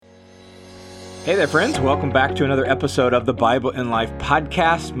Hey there, friends. Welcome back to another episode of the Bible in Life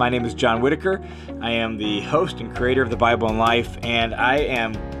podcast. My name is John Whitaker. I am the host and creator of the Bible in Life, and I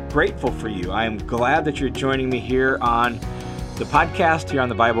am grateful for you. I am glad that you're joining me here on the podcast, here on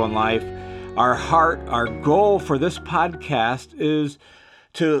the Bible in Life. Our goal for this podcast is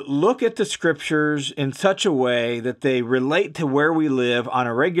to look at the scriptures in such a way that they relate to where we live on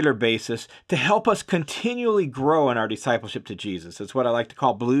a regular basis to help us continually grow in our discipleship to Jesus. It's what I like to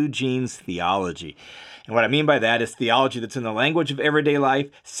call blue jeans theology. And what I mean by that is theology that's in the language of everyday life,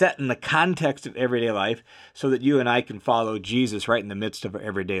 set in the context of everyday life, so that you and I can follow Jesus right in the midst of our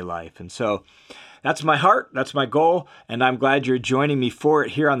everyday life. And so that's my heart, that's my goal, and I'm glad you're joining me for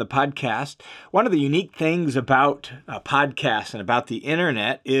it here on the podcast. One of the unique things about podcasts and about the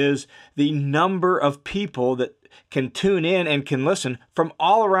internet is the number of people that can tune in and can listen from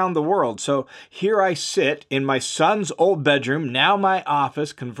all around the world. So here I sit in my son's old bedroom, now my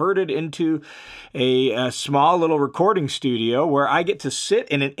office, converted into a small little recording studio where I get to sit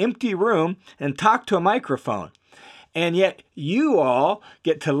in an empty room and talk to a microphone. And yet you all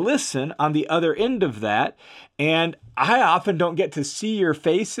get to listen on the other end of that. And I often don't get to see your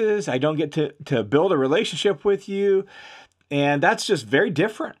faces. I don't get to build a relationship with you. And that's just very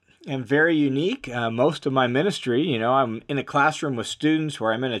different and very unique. Most of my ministry, I'm in a classroom with students,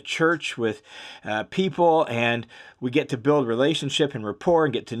 where I'm in a church with people, and we get to build relationship and rapport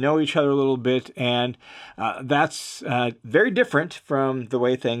and get to know each other a little bit. And that's very different from the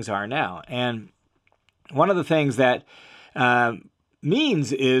way things are now. And one of the things that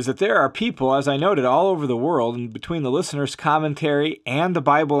means is that there are people, as I noted, all over the world, and between the listener's commentary and the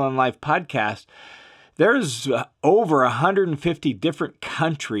Bible in Life podcast, there's over 150 different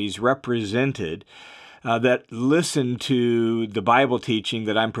countries represented that listen to the Bible teaching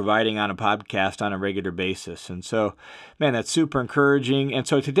that I'm providing on a podcast on a regular basis. And so, man, that's super encouraging. And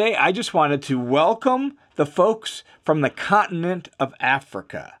so today I just wanted to welcome the folks from the continent of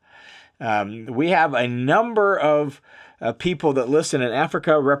Africa. We have a number of people that listen in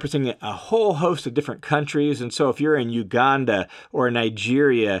Africa, representing a whole host of different countries. And so if you're in Uganda or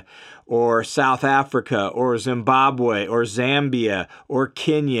Nigeria or South Africa or Zimbabwe or Zambia or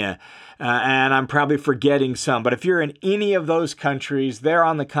Kenya, and I'm probably forgetting some, but if you're in any of those countries, they're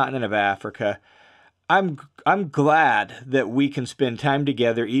on the continent of Africa. I'm glad that we can spend time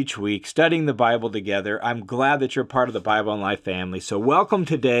together each week studying the Bible together. I'm glad that you're part of the Bible in Life family. So welcome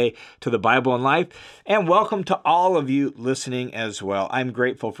today to the Bible in Life, and welcome to all of you listening as well. I'm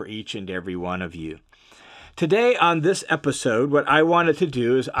grateful for each and every one of you. Today on this episode, what I wanted to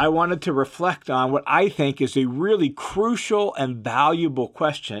do is I wanted to reflect on what I think is a really crucial and valuable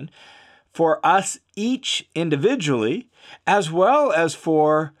question for us each individually, as well as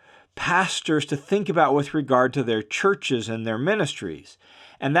for pastors to think about with regard to their churches and their ministries.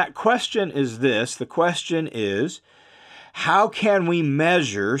 And that question is this. The question is, how can we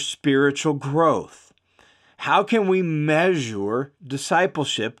measure spiritual growth? How can we measure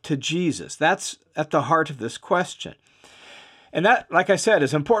discipleship to Jesus? That's at the heart of this question. And that, like I said,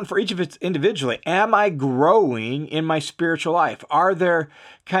 is important for each of us individually. Am I growing in my spiritual life? Are there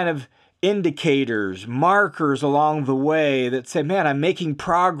kind of indicators, markers along the way that say, man, I'm making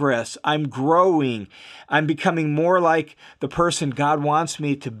progress, I'm growing, I'm becoming more like the person God wants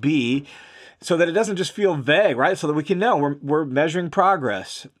me to be, so that it doesn't just feel vague, right? So that we can know we're measuring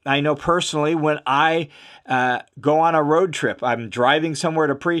progress. I know personally when I go on a road trip, I'm driving somewhere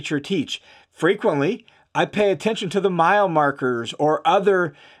to preach or teach, frequently I pay attention to the mile markers or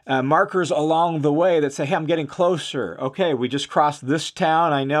other markers along the way that say, hey, I'm getting closer. Okay, we just crossed this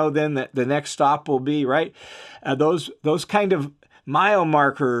town. I know then that the next stop will be, right? Those kind of mile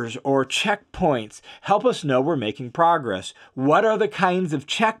markers or checkpoints help us know we're making progress. What are the kinds of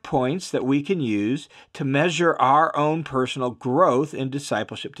checkpoints that we can use to measure our own personal growth in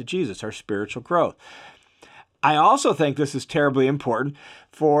discipleship to Jesus, our spiritual growth? I also think this is terribly important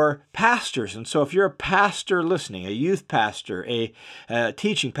for pastors. And so if you're a pastor listening, a youth pastor, a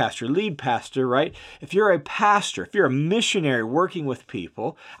teaching pastor, lead pastor, right? If you're a pastor, if you're a missionary working with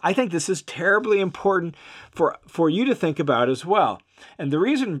people, I think this is terribly important for you to think about as well. And the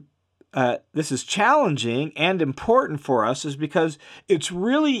reason this is challenging and important for us is because it's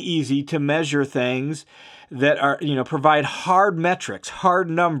really easy to measure things that are, provide hard metrics, hard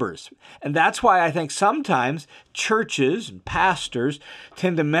numbers. And that's why I think sometimes churches and pastors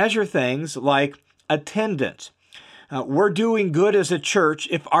tend to measure things like attendance. We're doing good as a church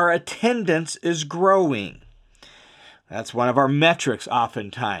if our attendance is growing. That's one of our metrics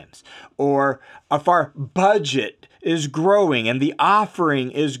oftentimes. Or if our budget is growing and the offering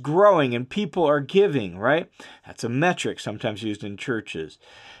is growing and people are giving, right? That's a metric sometimes used in churches.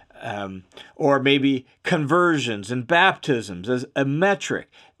 or maybe conversions and baptisms as a metric.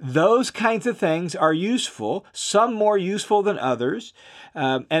 Those kinds of things are useful, some more useful than others,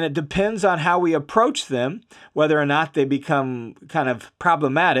 and it depends on how we approach them, whether or not they become kind of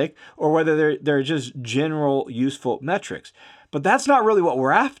problematic or whether they're just general useful metrics. But that's not really what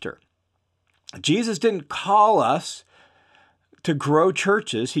we're after. Jesus didn't call us to grow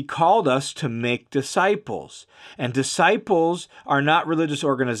churches. He called us to make disciples. And disciples are not religious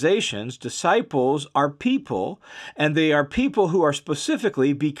organizations. Disciples are people, and they are people who are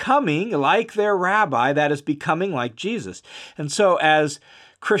specifically becoming like their rabbi, that is, becoming like Jesus. And so as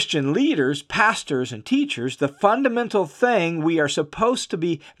Christian leaders, pastors, and teachers, the fundamental thing we are supposed to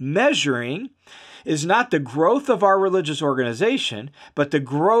be measuring is not the growth of our religious organization, but the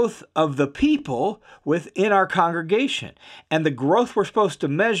growth of the people within our congregation. And the growth we're supposed to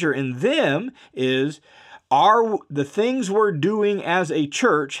measure in them is, are the things we're doing as a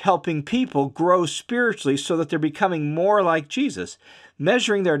church helping people grow spiritually so that they're becoming more like Jesus,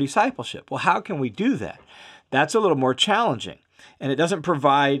 measuring their discipleship. Well, how can we do that? That's a little more challenging. And it doesn't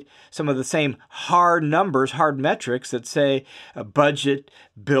provide some of the same hard numbers, hard metrics that say budget,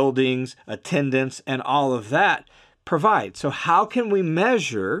 buildings, attendance, and all of that provide. So how can we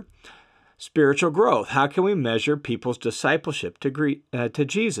measure spiritual growth? How can we measure people's discipleship to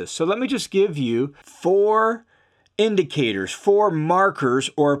Jesus? So let me just give you 4 indicators, 4 markers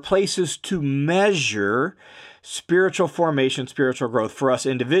or places to measure spiritual formation, spiritual growth for us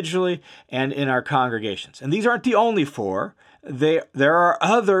individually and in our congregations. And these aren't the only 4. There are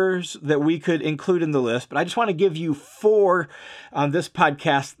others that we could include in the list, but I just want to give you 4 on this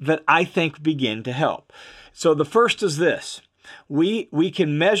podcast that I think begin to help. So the first is this. We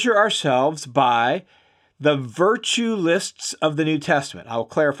can measure ourselves by the virtue lists of the New Testament. I'll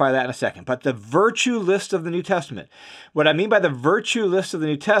clarify that in a second. But the virtue list of the New Testament. What I mean by the virtue list of the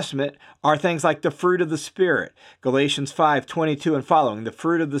New Testament are things like the fruit of the Spirit. Galatians 5:22 and following. The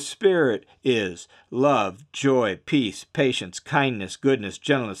fruit of the Spirit is love, joy, peace, patience, kindness, goodness,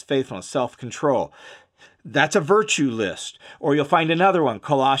 gentleness, faithfulness, self-control. That's a virtue list. Or you'll find another one,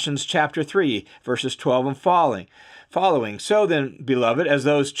 Colossians chapter 3, verses 12 and following. So then, beloved, as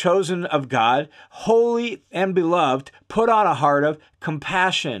those chosen of God, holy and beloved, put on a heart of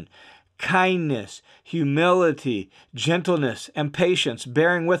compassion, kindness, humility, gentleness, and patience,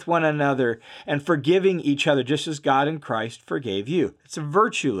 bearing with one another and forgiving each other, just as God in Christ forgave you. It's a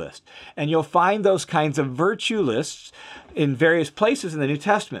virtue list. And you'll find those kinds of virtue lists in various places in the New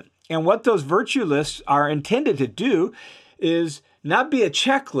Testament. And what those virtue lists are intended to do is not be a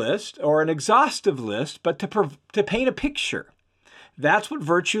checklist or an exhaustive list, but to paint a picture. That's what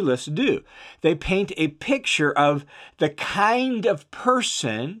virtue lists do. They paint a picture of the kind of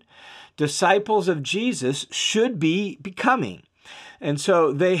person disciples of Jesus should be becoming. And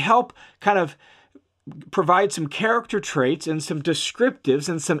so they help kind of provide some character traits and some descriptives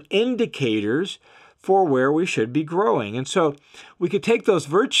and some indicators for where we should be growing. And so we could take those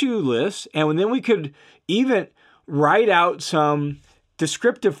virtue lists and then we could even write out some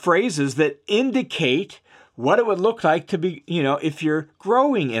descriptive phrases that indicate what it would look like to be, if you're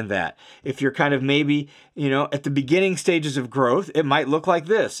growing in that. If you're kind of maybe, at the beginning stages of growth, it might look like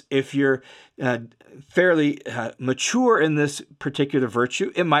this. If you're fairly mature in this particular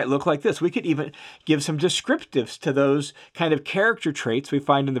virtue, it might look like this. We could even give some descriptives to those kind of character traits we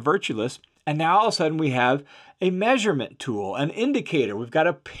find in the virtue list. And now all of a sudden we have a measurement tool, an indicator. We've got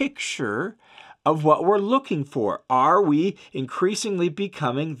a picture of what we're looking for. Are we increasingly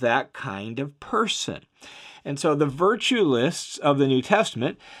becoming that kind of person? And so the virtue lists of the New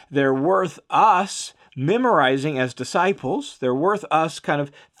Testament, they're worth us memorizing as disciples. They're worth us kind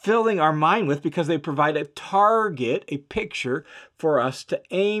of filling our mind with because they provide a target, a picture for us to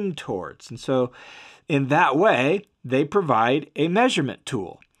aim towards. And so in that way, they provide a measurement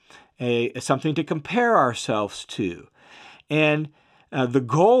tool, something to compare ourselves to. And the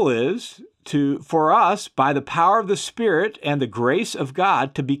goal is for us, by the power of the Spirit and the grace of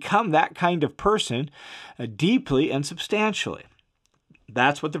God, to become that kind of person deeply and substantially.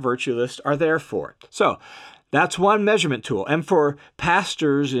 That's what the virtue lists are there for. So that's one measurement tool. And for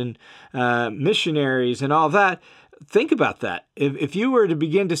pastors and missionaries and all that, think about that. If you were to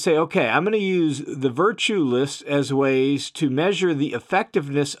begin to say, okay, I'm going to use the virtue list as ways to measure the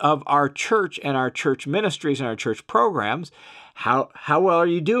effectiveness of our church and our church ministries and our church programs, how well are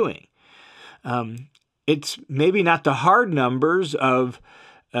you doing? It's maybe not the hard numbers of,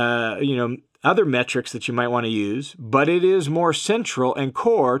 other metrics that you might want to use, but it is more central and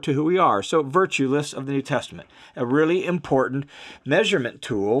core to who we are. So virtue lists of the New Testament, a really important measurement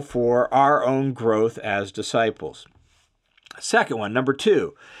tool for our own growth as disciples. Second one, number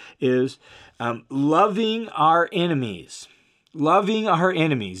 2, is loving our enemies. Loving our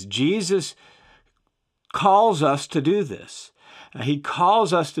enemies. Jesus calls us to do this. He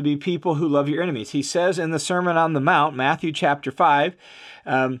calls us to be people who love your enemies. He says in the Sermon on the Mount, Matthew chapter 5,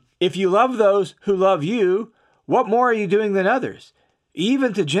 if you love those who love you, what more are you doing than others?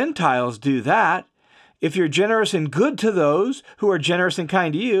 Even to Gentiles do that. If you're generous and good to those who are generous and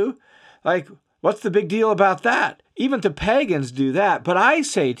kind to you, like, what's the big deal about that? Even to pagans do that. But I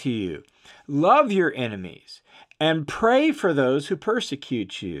say to you, love your enemies and pray for those who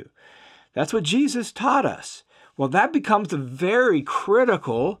persecute you. That's what Jesus taught us. Well, that becomes a very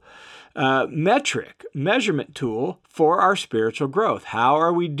critical measurement tool for our spiritual growth. How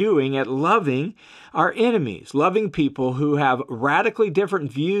are we doing at loving our enemies, loving people who have radically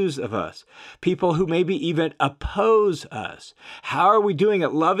different views of us, people who maybe even oppose us? How are we doing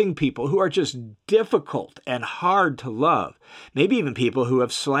at loving people who are just difficult and hard to love? Maybe even people who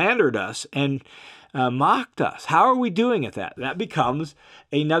have slandered us and mocked us. How are we doing at that? That becomes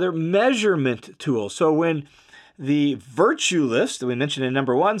another measurement tool. So when the virtue list that we mentioned in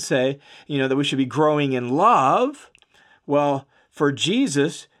number 1 say, that we should be growing in love, well, for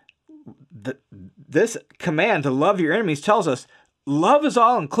Jesus, this command to love your enemies tells us love is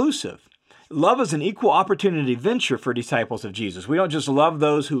all-inclusive. Love is an equal opportunity venture for disciples of Jesus. We don't just love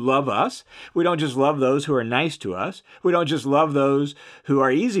those who love us. We don't just love those who are nice to us. We don't just love those who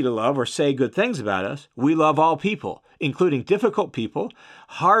are easy to love or say good things about us. We love all people, including difficult people,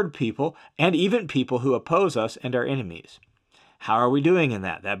 hard people, and even people who oppose us and are enemies. How are we doing in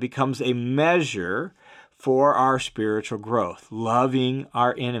that? That becomes a measure for our spiritual growth, loving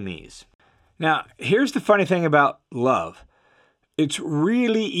our enemies. Now, here's the funny thing about love. It's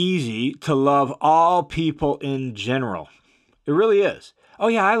really easy to love all people in general. It really is. Oh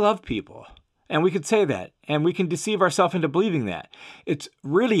yeah, I love people. And we could say that. And we can deceive ourselves into believing that. It's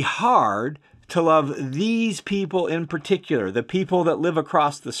really hard to love these people in particular, the people that live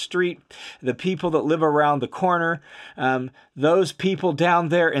across the street, the people that live around the corner, those people down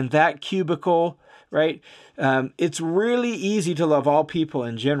there in that cubicle, right? It's really easy to love all people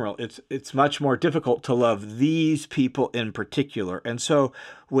in general. It's much more difficult to love these people in particular. And so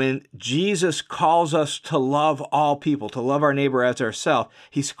when Jesus calls us to love all people, to love our neighbor as ourselves,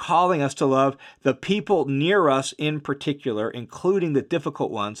 he's calling us to love the people near us in particular, including the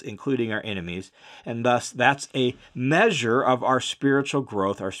difficult ones, including our enemies. And thus, that's a measure of our spiritual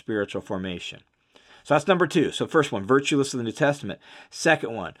growth, our spiritual formation. So that's number 2. So first one, virtueless of the New Testament.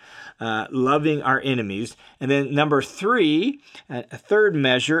 Second one, loving our enemies. And then number 3, a third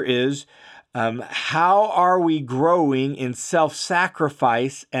measure is how are we growing in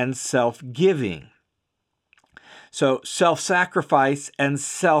self-sacrifice and self-giving? So self-sacrifice and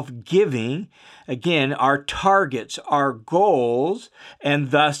self-giving, again, are targets, are goals,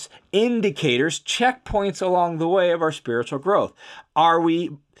 and thus indicators, checkpoints along the way of our spiritual growth. Are we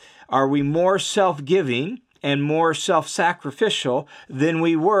more self-giving and more self-sacrificial than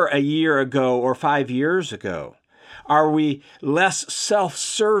we were a year ago or 5 years ago? Are we less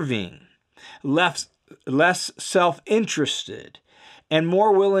self-serving, less self-interested, and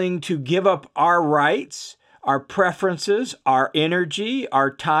more willing to give up our rights, our preferences, our energy, our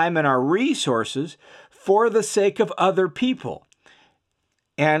time, and our resources for the sake of other people?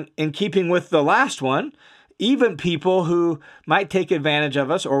 And in keeping with the last one, even people who might take advantage of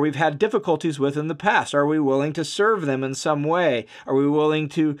us or we've had difficulties with in the past. Are we willing to serve them in some way? Are we willing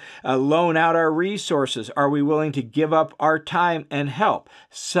to loan out our resources? Are we willing to give up our time and help?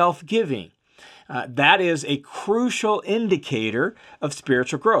 Self-giving. That is a crucial indicator of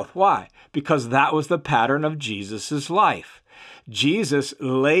spiritual growth. Why? Because that was the pattern of Jesus' life. Jesus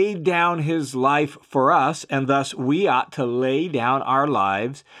laid down his life for us, and thus we ought to lay down our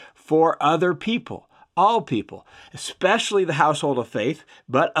lives for other people. All people, especially the household of faith,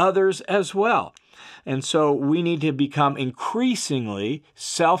 but others as well. And so we need to become increasingly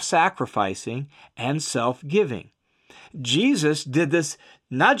self-sacrificing and self-giving. Jesus did this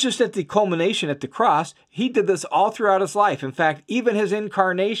not just at the culmination at the cross, he did this all throughout his life. In fact, even his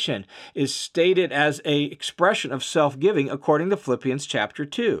incarnation is stated as an expression of self-giving according to Philippians chapter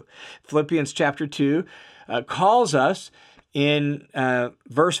 2. Philippians chapter 2 calls us in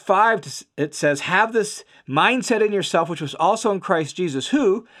verse 5, it says, have this mindset in yourself, which was also in Christ Jesus,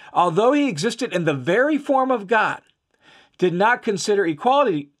 who, although he existed in the very form of God, did not consider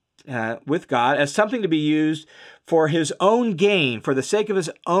equality with God as something to be used for his own gain, for the sake of his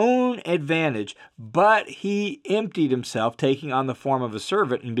own advantage, but he emptied himself, taking on the form of a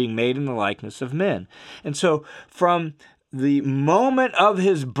servant and being made in the likeness of men. And so from the moment of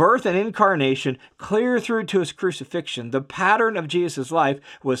his birth and incarnation, clear through to his crucifixion, the pattern of Jesus' life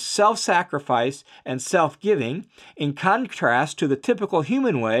was self-sacrifice and self-giving, in contrast to the typical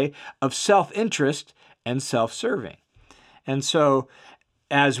human way of self-interest and self-serving. And so,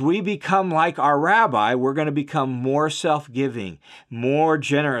 as we become like our rabbi, we're going to become more self-giving, more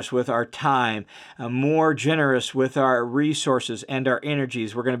generous with our time, more generous with our resources and our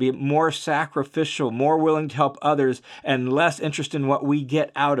energies. We're going to be more sacrificial, more willing to help others, and less interested in what we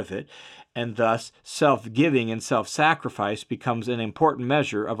get out of it. And thus, self-giving and self-sacrifice becomes an important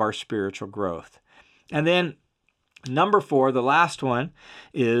measure of our spiritual growth. And then, number 4, the last one,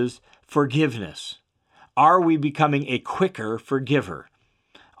 is forgiveness. Are we becoming a quicker forgiver?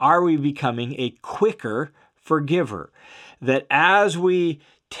 Are we becoming a quicker forgiver? That as we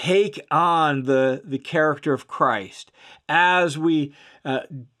take on the character of Christ, as we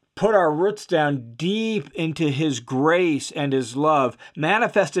put our roots down deep into his grace and his love,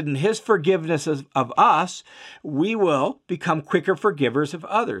 manifested in his forgiveness of us, we will become quicker forgivers of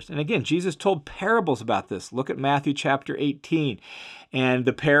others. And again, Jesus told parables about this. Look at Matthew chapter 18 and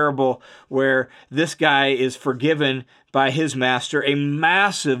the parable where this guy is forgiven by his master a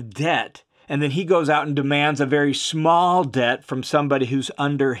massive debt, and then he goes out and demands a very small debt from somebody who's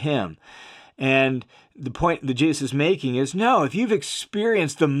under him. And the point that Jesus is making is, no, if you've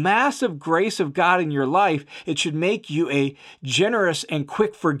experienced the massive grace of God in your life, it should make you a generous and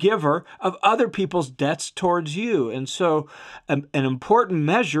quick forgiver of other people's debts towards you. And so an important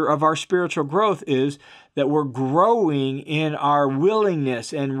measure of our spiritual growth is that we're growing in our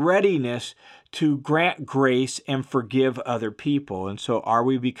willingness and readiness to grant grace and forgive other people. And so are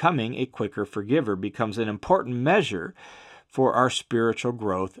we becoming a quicker forgiver becomes an important measure for our spiritual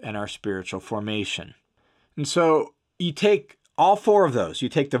growth and our spiritual formation. And so you take all 4 of those. You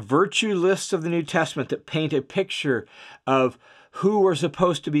take the virtue lists of the New Testament that paint a picture of who we're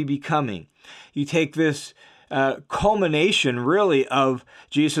supposed to be becoming. You take this culmination, really, of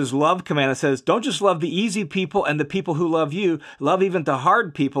Jesus' love command that says, don't just love the easy people and the people who love you, love even the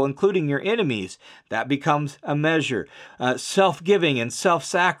hard people, including your enemies. That becomes a measure. Self-giving and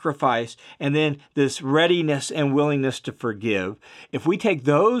self-sacrifice, and then this readiness and willingness to forgive. If we take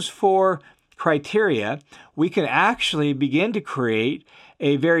those 4 criteria, we can actually begin to create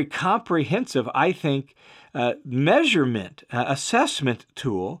a very comprehensive, I think, measurement, assessment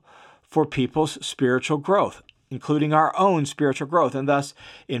tool for people's spiritual growth, including our own spiritual growth. And thus,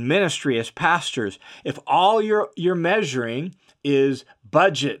 in ministry as pastors, if all you're measuring is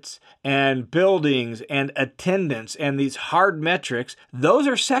budgets and buildings and attendance and these hard metrics, those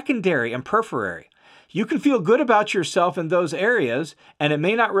are secondary and periphery. You can feel good about yourself in those areas, and it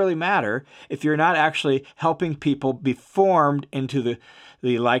may not really matter if you're not actually helping people be formed into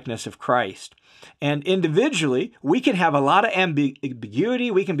the likeness of Christ. And individually, we can have a lot of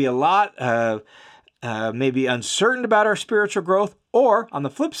ambiguity. We can be a lot maybe uncertain about our spiritual growth. Or on the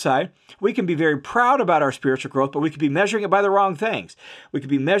flip side, we can be very proud about our spiritual growth, but we could be measuring it by the wrong things. We could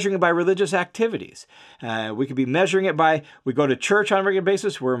be measuring it by religious activities. We could be measuring it by, we go to church on a regular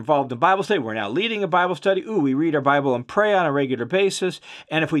basis, we're involved in Bible study, we're now leading a Bible study, we read our Bible and pray on a regular basis.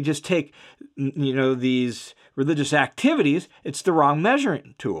 And if we just take, these religious activities, it's the wrong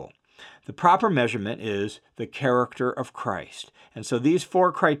measuring tool. The proper measurement is the character of Christ. And so these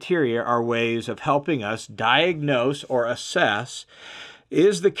 4 criteria are ways of helping us diagnose or assess,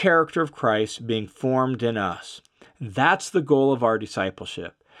 is the character of Christ being formed in us? That's the goal of our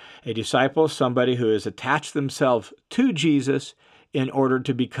discipleship. A disciple is somebody who has attached themselves to Jesus in order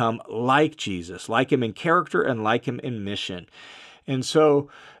to become like Jesus, like him in character and like him in mission. And so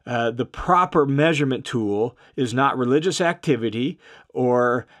the proper measurement tool is not religious activity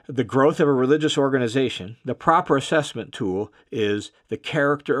or the growth of a religious organization. The proper assessment tool is the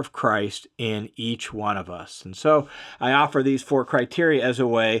character of Christ in each one of us. And so I offer these 4 criteria as a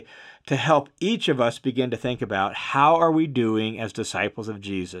way to help each of us begin to think about, how are we doing as disciples of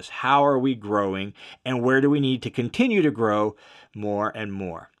Jesus? How are we growing? And where do we need to continue to grow more and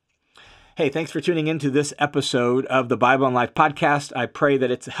more? Hey, thanks for tuning into this episode of the Bible in Life podcast. I pray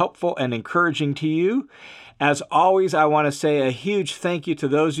that it's helpful and encouraging to you. As always, I want to say a huge thank you to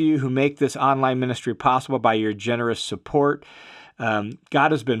those of you who make this online ministry possible by your generous support.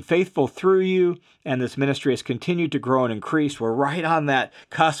 God has been faithful through you, and this ministry has continued to grow and increase. We're right on that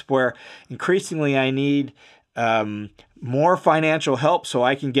cusp where increasingly I need more financial help so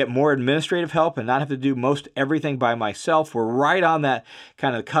I can get more administrative help and not have to do most everything by myself. We're right on that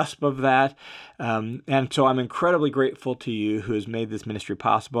kind of cusp of that. And so I'm incredibly grateful to you who has made this ministry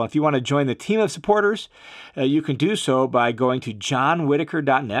possible. If you want to join the team of supporters, you can do so by going to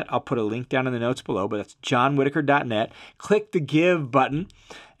johnwhitaker.net. I'll put a link down in the notes below, but that's johnwhitaker.net. Click the Give button,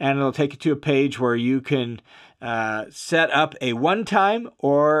 and it'll take you to a page where you can set up a one-time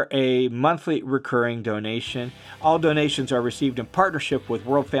or a monthly recurring donation. All donations are received in partnership with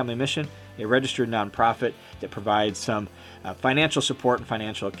World Family Mission, a registered nonprofit that provides some financial support and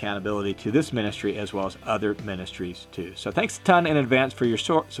financial accountability to this ministry as well as other ministries too. So thanks a ton in advance for your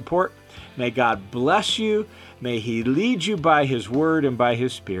support. May God bless you. May He lead you by His Word and by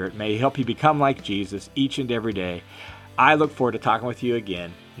His Spirit. May He help you become like Jesus each and every day. I look forward to talking with you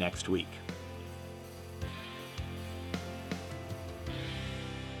again next week.